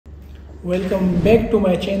Welcome back to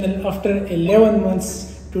my channel after 11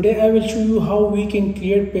 months. Today I will show you how we can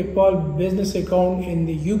create PayPal business account in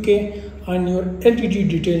the UK and your LTD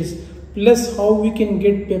details, plus how we can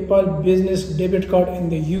get PayPal business debit card in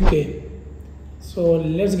the UK. So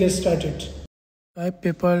let's get started. Type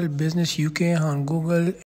PayPal business UK on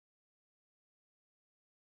Google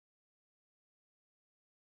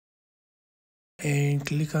and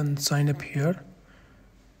click on sign up here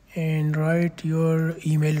and write your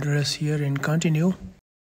email address here and continue.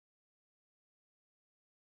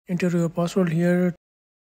 Enter your password here.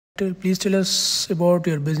 Please tell us about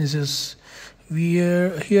your businesses.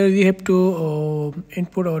 Here we have to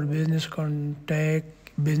input our business contact,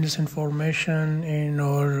 business information, and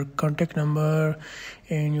our contact number,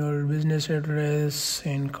 and your business address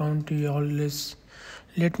and county. All this.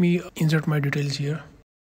 Let me insert my details here.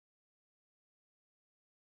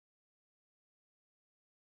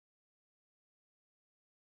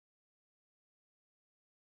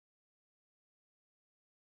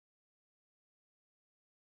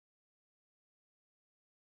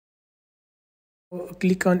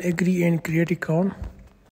 Click on agree and create account.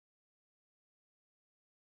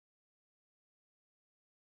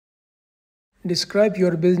 Describe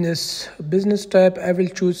your business type. I will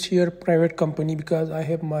choose here private company because I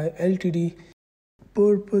have my LTD.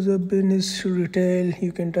 Purpose of business retail.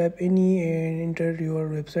 You can type any and enter your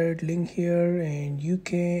website link here and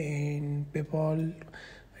UK and PayPal.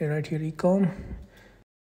 I write here account.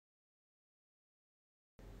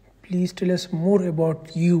 Please tell us more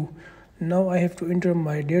about you. Now I have to enter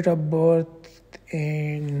my date of birth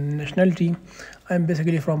and nationality. I'm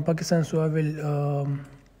basically from Pakistan, so I will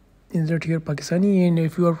insert here Pakistani. And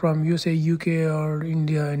if you are from USA, UK or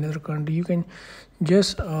India, another country, you can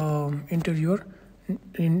just enter your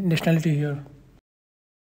nationality here.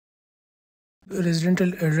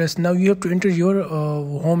 Residential address. Now you have to enter your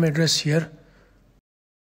home address here.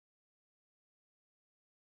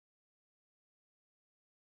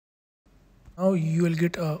 Now you will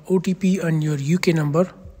get a OTP on your UK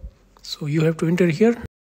number, so you have to enter here.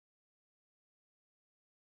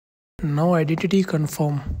 Now identity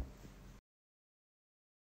confirm.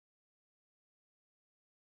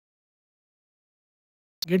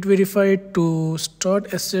 Get verified to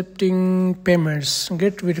start accepting payments.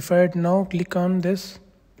 Get verified now. Click on this.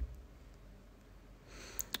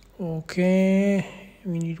 Okay,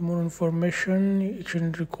 we need more information.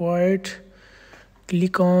 Action required.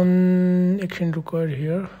 Click on action required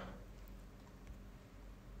here.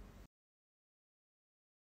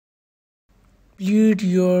 Lead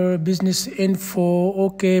your business info.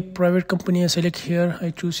 Okay, private company. I select here.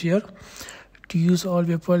 I choose here. To use all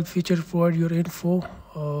PayPal feature, provide your info.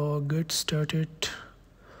 Get started.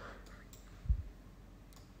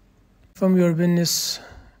 From your business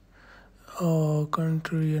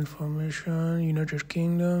country information, United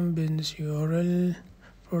Kingdom, business URL,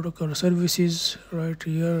 product or services, right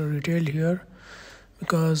here, retail here,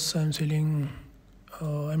 because I'm selling,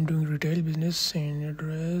 I'm doing retail business, and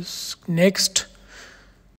address. Next.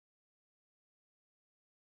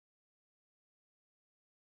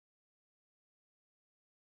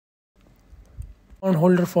 Account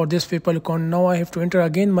holder for this PayPal account. Now I have to enter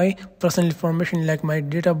again my personal information like my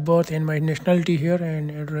date of birth and my nationality here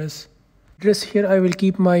and address. Address here I will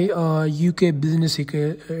keep my UK business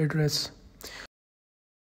address.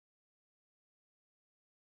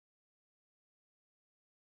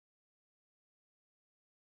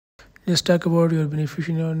 Let's talk about your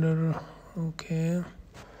beneficiary owner. Okay.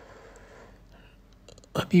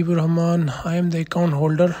 Habibur Rahman, I am the account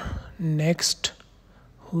holder. Next.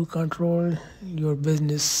 Who control your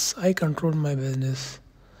business? I control my business.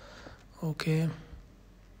 Okay.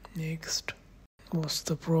 Next. What's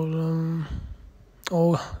the problem?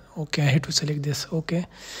 Oh, okay. I had to select this. Okay.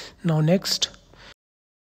 Now next.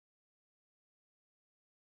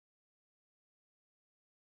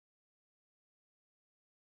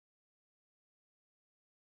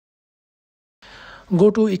 Go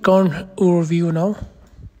to account overview now.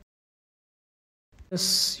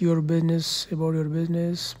 Yes, your business, about your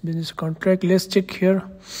business contract. Let's check here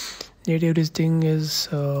that everything is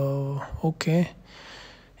okay,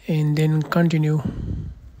 and then continue.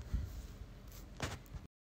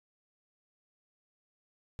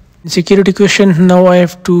 Security question. Now I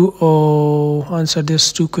have to answer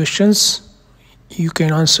these two questions. You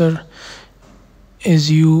can answer as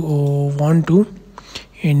you want to.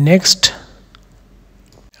 And next,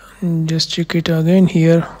 just check it again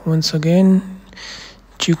here once again.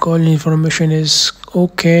 Check all information is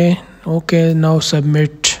okay. Now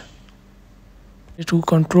submit. To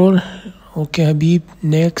control. Okay, Habib.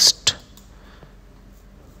 Next.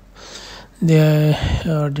 They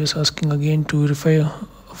are just asking again to verify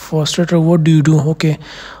for starter. What do you do? Okay,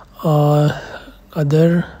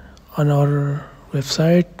 other on our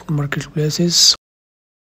website marketplaces,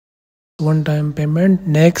 one-time payment.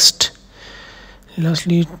 Next,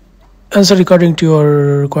 lastly, answer according to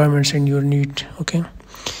your requirements and your need. Okay,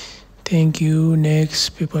 thank you.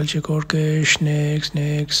 Next, PayPal checkout cash.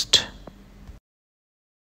 Next.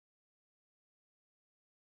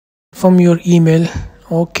 From your email.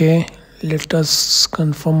 Okay, let us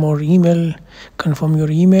confirm your email.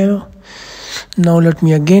 Now let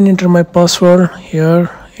me again enter my password here,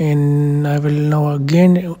 and I will now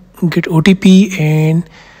again get OTP, and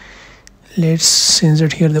let's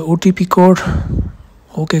insert here the OTP code.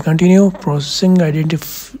 Okay, continue processing.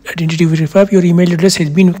 Identity verify. Your email address has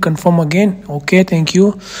been confirmed again. Okay, thank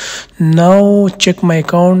you. Now check my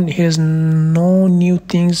account. Here's no new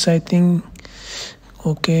things, I think.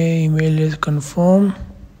 Okay, email is confirmed.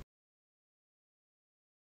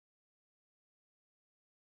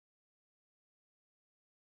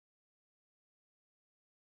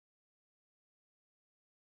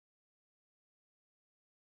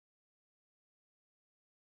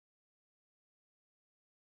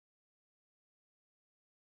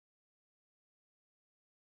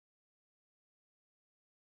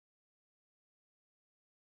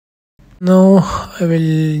 Now I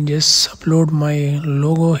will just upload my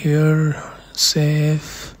logo here.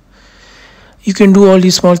 Save. You can do all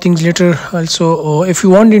these small things later also. If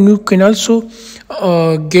you want, and you can also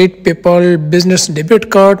get PayPal business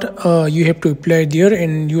debit card. You have to apply there,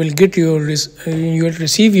 and you will get you will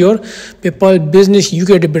receive your PayPal business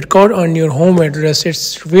UK debit card on your home address.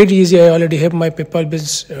 It's very easy. I already have my PayPal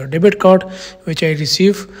business debit card which I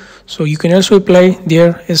receive, so you can also apply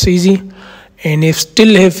there. It's easy. And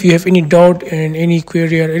if you have any doubt and any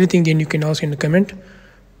query or anything, then you can ask in the comment.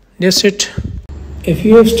 That's it. If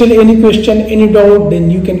you have still any question, any doubt,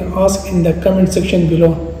 then you can ask in the comment section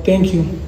below. Thank you.